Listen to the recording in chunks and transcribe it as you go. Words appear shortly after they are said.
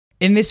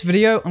In this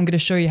video, I'm going to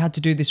show you how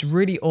to do this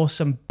really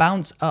awesome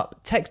bounce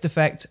up text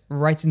effect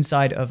right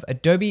inside of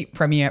Adobe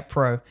Premiere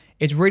Pro.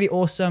 It's really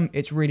awesome,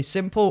 it's really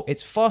simple,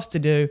 it's fast to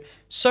do,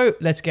 so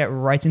let's get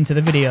right into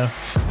the video.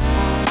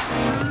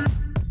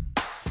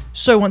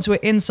 So once we're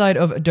inside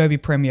of Adobe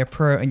Premiere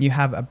Pro and you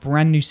have a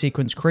brand new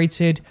sequence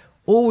created,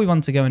 all we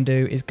want to go and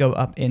do is go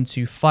up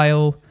into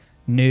File,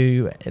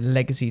 New,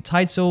 Legacy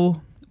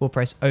Title. We'll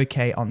press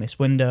OK on this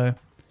window.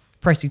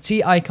 Press the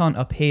T icon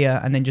up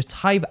here and then just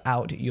type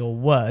out your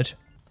word.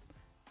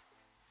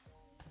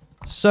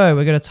 So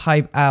we're going to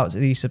type out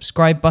the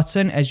subscribe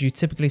button, as you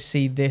typically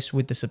see this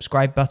with the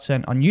subscribe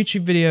button on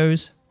YouTube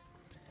videos.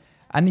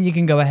 And then you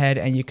can go ahead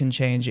and you can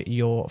change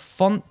your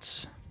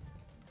font.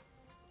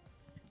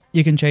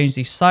 You can change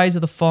the size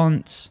of the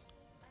font.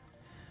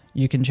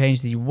 You can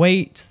change the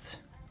weight.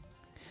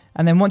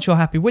 And then once you're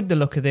happy with the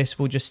look of this,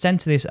 we'll just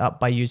center this up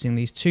by using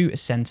these two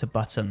center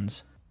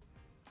buttons.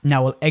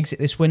 Now we'll exit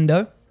this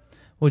window.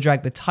 We'll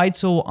drag the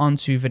title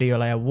onto video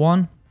layer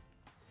 1.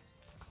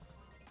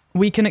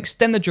 We can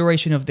extend the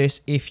duration of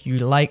this if you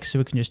like, so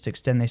we can just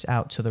extend this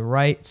out to the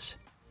right.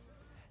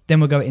 Then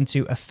we'll go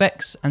into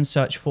effects and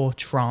search for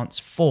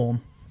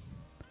transform.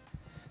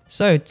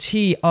 So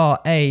TRANSFORM,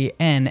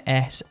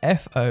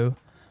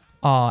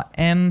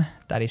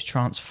 that is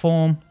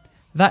transform.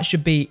 That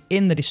should be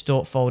in the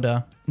distort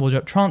folder. We'll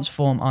drop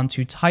transform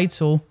onto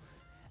title.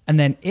 And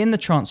then in the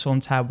transform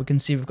tab, we can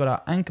see we've got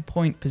our anchor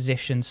point,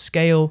 position,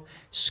 scale,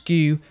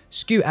 skew,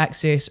 skew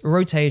axis,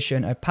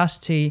 rotation,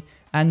 opacity,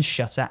 and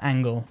shutter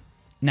angle.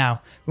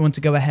 Now, we want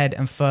to go ahead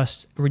and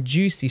first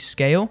reduce the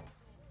scale.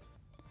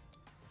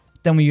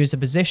 Then we use the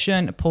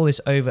position, pull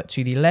this over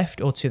to the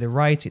left or to the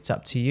right, it's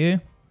up to you.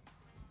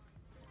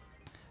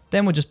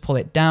 Then we'll just pull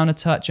it down a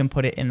touch and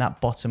put it in that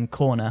bottom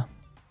corner.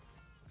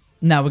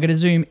 Now we're going to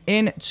zoom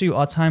in to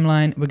our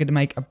timeline. We're going to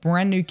make a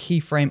brand new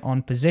keyframe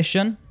on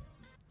position.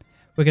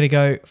 We're going to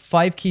go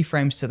 5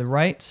 keyframes to the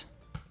right.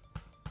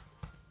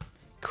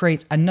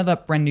 Create another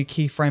brand new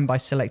keyframe by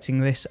selecting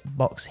this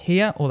box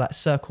here, or that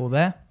circle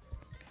there.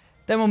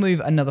 Then we'll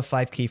move another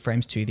 5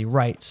 keyframes to the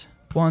right.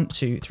 1,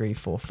 2, 3,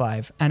 4,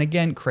 5. And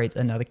again, create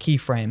another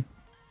keyframe.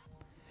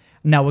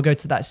 Now we'll go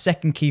to that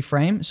second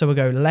keyframe. So we'll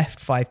go left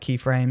 5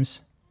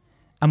 keyframes.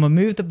 And we'll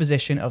move the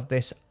position of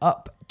this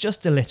up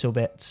just a little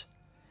bit.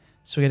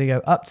 So we're going to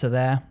go up to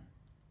there.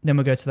 Then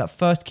we'll go to that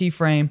first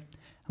keyframe.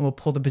 And we'll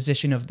pull the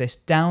position of this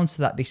down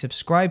so that the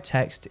subscribe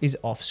text is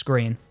off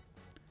screen.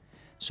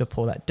 So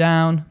pull that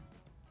down.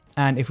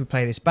 And if we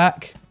play this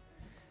back,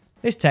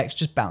 this text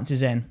just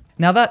bounces in.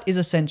 Now that is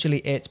essentially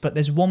it, but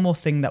there's one more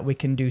thing that we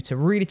can do to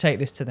really take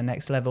this to the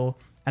next level.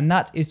 And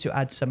that is to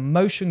add some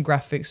motion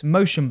graphics,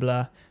 motion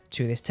blur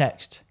to this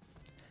text.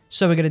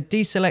 So we're going to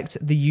deselect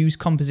the use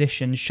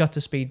composition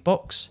shutter speed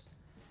box.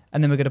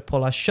 And then we're going to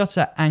pull our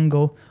shutter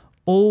angle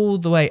all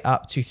the way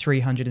up to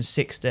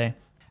 360.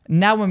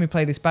 Now when we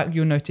play this back,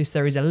 you'll notice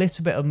there is a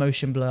little bit of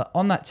motion blur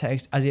on that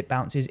text as it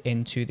bounces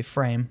into the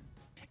frame.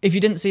 If you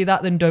didn't see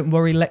that, then don't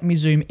worry. Let me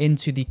zoom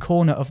into the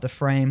corner of the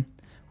frame.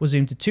 We'll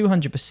zoom to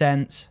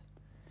 200%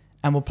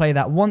 and we'll play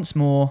that once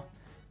more.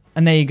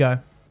 And there you go.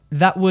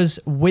 That was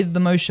with the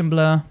motion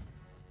blur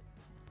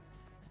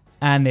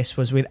and this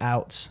was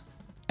without.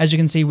 As you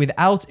can see,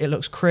 without, it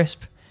looks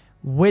crisp.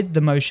 With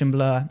the motion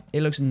blur,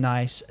 it looks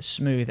nice,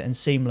 smooth, and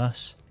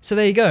seamless. So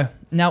there you go.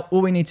 Now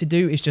all we need to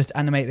do is just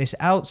animate this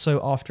out.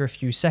 So after a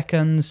few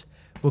seconds,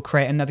 we'll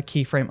create another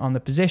keyframe on the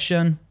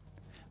position.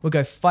 We'll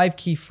go 5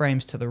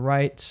 keyframes to the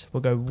right. We'll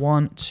go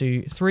 1,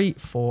 2, 3,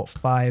 4,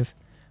 5.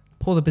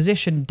 Pull the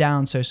position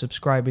down so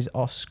subscribe is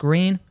off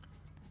screen.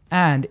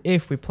 And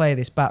if we play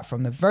this back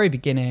from the very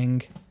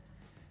beginning,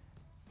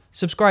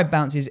 subscribe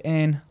bounces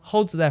in,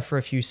 holds there for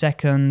a few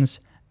seconds,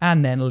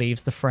 and then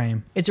leaves the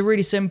frame. It's a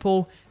really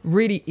simple,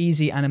 really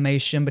easy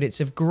animation, but it's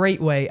a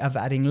great way of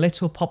adding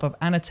little pop-up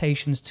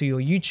annotations to your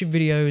YouTube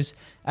videos,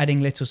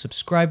 adding little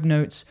subscribe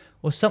notes,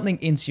 or something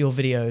into your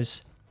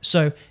videos.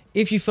 So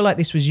if you feel like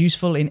this was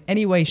useful in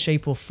any way,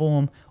 shape, or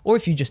form, or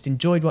if you just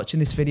enjoyed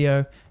watching this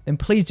video, then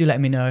please do let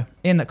me know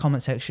in the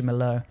comment section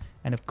below.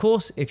 And of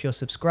course, if you're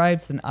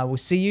subscribed, then I will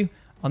see you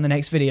on the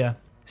next video.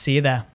 See you there.